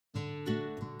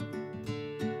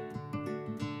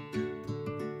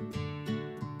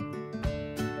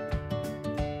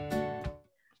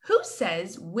Who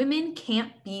says women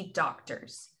can't be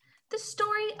doctors? The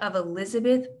story of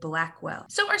Elizabeth Blackwell.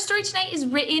 So our story tonight is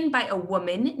written by a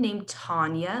woman named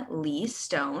Tanya Lee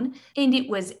Stone, and it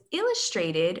was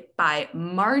illustrated by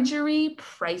Marjorie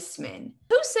Priceman.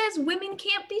 Who says women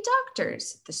can't be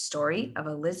doctors? The story of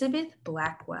Elizabeth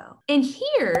Blackwell. And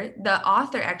here, the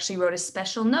author actually wrote a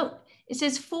special note. It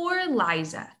says, for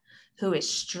Liza, who is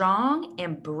strong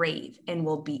and brave and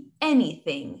will be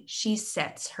anything she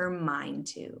sets her mind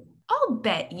to. I'll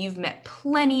bet you've met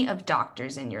plenty of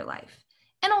doctors in your life,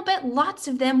 and I'll bet lots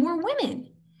of them were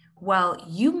women. Well,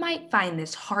 you might find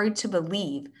this hard to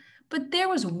believe, but there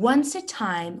was once a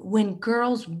time when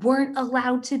girls weren't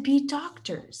allowed to be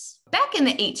doctors. Back in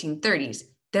the 1830s,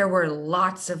 there were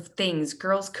lots of things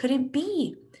girls couldn't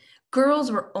be.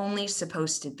 Girls were only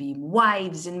supposed to be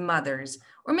wives and mothers,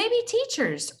 or maybe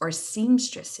teachers or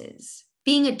seamstresses.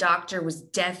 Being a doctor was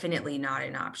definitely not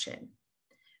an option.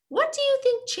 What do you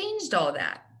think changed all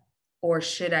that? Or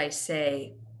should I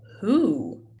say,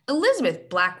 who? Elizabeth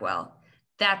Blackwell,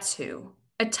 that's who.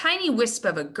 A tiny wisp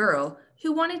of a girl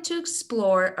who wanted to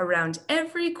explore around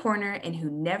every corner and who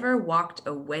never walked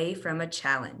away from a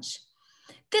challenge.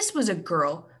 This was a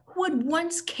girl who had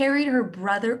once carried her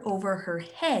brother over her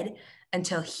head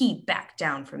until he backed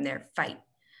down from their fight.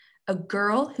 A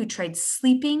girl who tried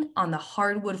sleeping on the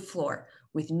hardwood floor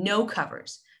with no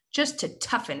covers just to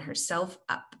toughen herself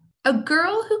up. A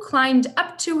girl who climbed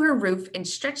up to her roof and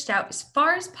stretched out as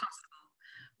far as possible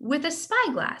with a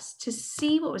spyglass to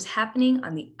see what was happening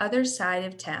on the other side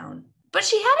of town. But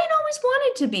she hadn't always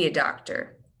wanted to be a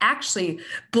doctor. Actually,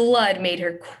 blood made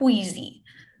her queasy.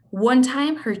 One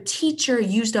time, her teacher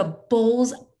used a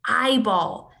bull's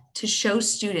eyeball to show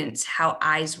students how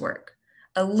eyes work.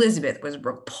 Elizabeth was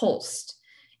repulsed.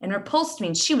 And repulsed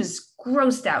means she was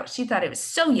grossed out. She thought it was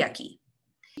so yucky.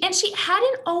 And she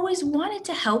hadn't always wanted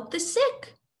to help the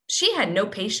sick. She had no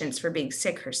patience for being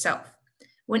sick herself.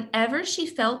 Whenever she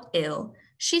felt ill,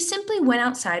 she simply went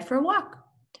outside for a walk.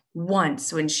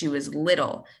 Once, when she was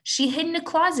little, she hid in a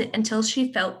closet until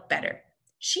she felt better.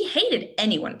 She hated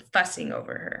anyone fussing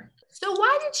over her. So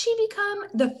why did she become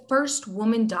the first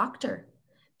woman doctor?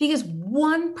 Because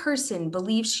one person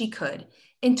believed she could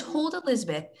and told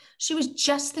Elizabeth she was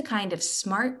just the kind of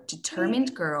smart,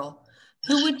 determined girl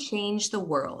who would change the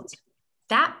world.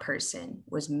 That person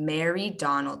was Mary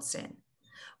Donaldson.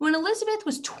 When Elizabeth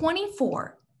was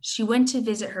 24, she went to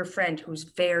visit her friend who was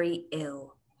very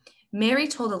ill. Mary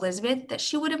told Elizabeth that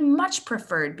she would have much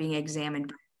preferred being examined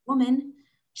by a woman.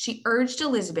 She urged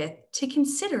Elizabeth to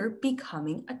consider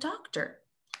becoming a doctor.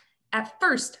 At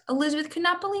first, Elizabeth could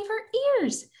not believe her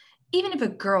ears. Even if a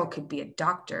girl could be a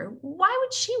doctor, why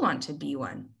would she want to be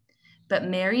one? But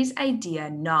Mary's idea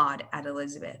gnawed at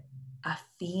Elizabeth. A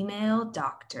female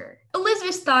doctor.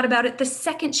 Elizabeth thought about it the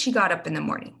second she got up in the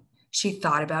morning. She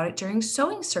thought about it during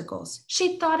sewing circles.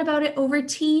 She thought about it over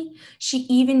tea. She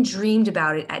even dreamed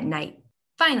about it at night.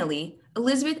 Finally,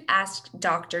 Elizabeth asked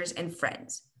doctors and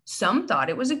friends. Some thought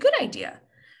it was a good idea,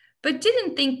 but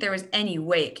didn't think there was any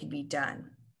way it could be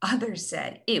done. Others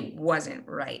said it wasn't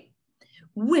right.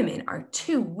 Women are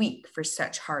too weak for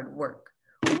such hard work.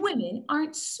 Women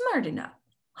aren't smart enough.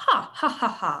 Ha, ha, ha,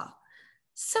 ha.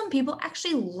 Some people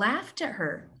actually laughed at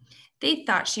her. They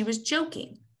thought she was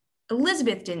joking.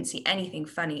 Elizabeth didn't see anything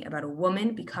funny about a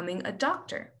woman becoming a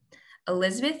doctor.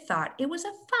 Elizabeth thought it was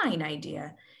a fine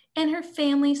idea, and her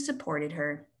family supported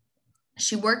her.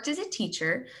 She worked as a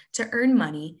teacher to earn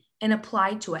money and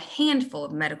applied to a handful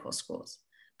of medical schools,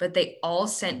 but they all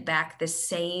sent back the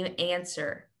same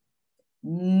answer.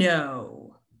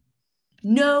 No.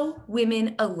 No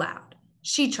women allowed.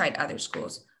 She tried other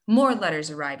schools. More letters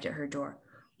arrived at her door.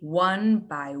 One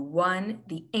by one,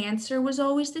 the answer was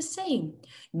always the same.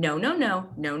 No, no, no,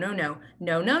 no, no, no,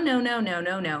 no, no, no, no, no,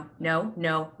 no, no, no,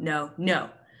 no, no, no.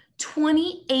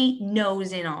 28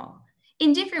 no's in all.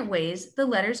 In different ways, the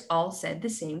letters all said the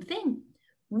same thing.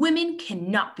 Women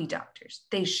cannot be doctors.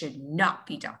 They should not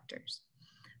be doctors.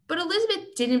 But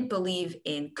Elizabeth didn't believe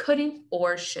in couldn't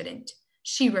or shouldn't.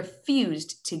 She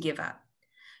refused to give up.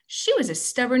 She was as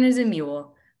stubborn as a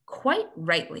mule, quite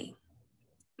rightly.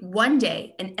 One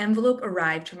day, an envelope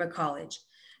arrived from a college.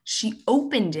 She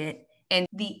opened it, and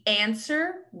the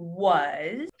answer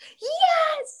was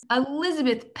yes!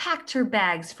 Elizabeth packed her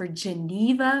bags for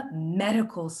Geneva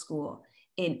Medical School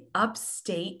in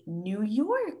upstate New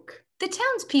York. The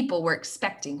townspeople were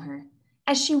expecting her.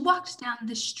 As she walked down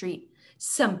the street,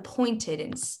 some pointed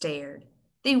and stared.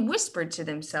 They whispered to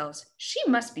themselves, she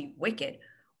must be wicked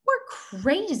or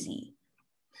crazy.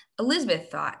 Elizabeth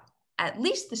thought, at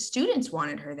least the students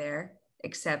wanted her there,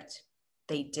 except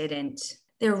they didn't.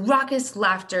 Their raucous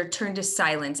laughter turned to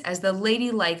silence as the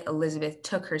ladylike Elizabeth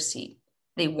took her seat.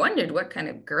 They wondered what kind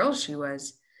of girl she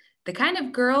was. The kind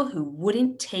of girl who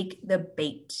wouldn't take the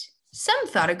bait. Some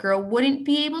thought a girl wouldn't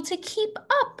be able to keep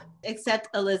up.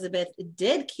 Except Elizabeth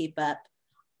did keep up,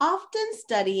 often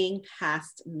studying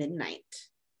past midnight.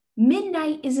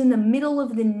 Midnight is in the middle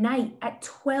of the night at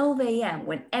 12 a.m.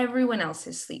 when everyone else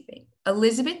is sleeping.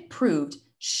 Elizabeth proved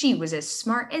she was as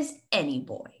smart as any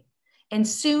boy. And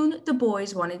soon the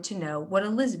boys wanted to know what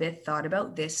Elizabeth thought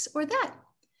about this or that.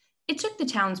 It took the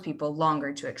townspeople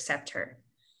longer to accept her.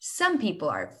 Some people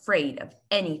are afraid of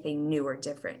anything new or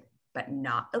different, but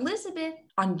not Elizabeth.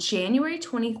 On January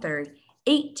 23rd,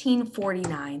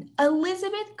 1849,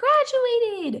 Elizabeth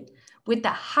graduated with the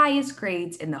highest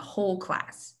grades in the whole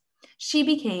class. She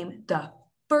became the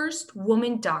first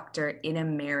woman doctor in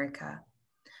America.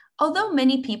 Although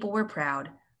many people were proud,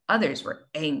 others were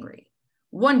angry.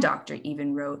 One doctor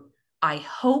even wrote, "I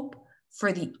hope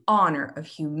for the honor of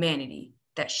humanity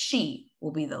that she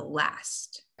will be the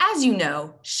last." As you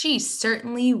know, she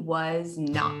certainly was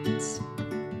not.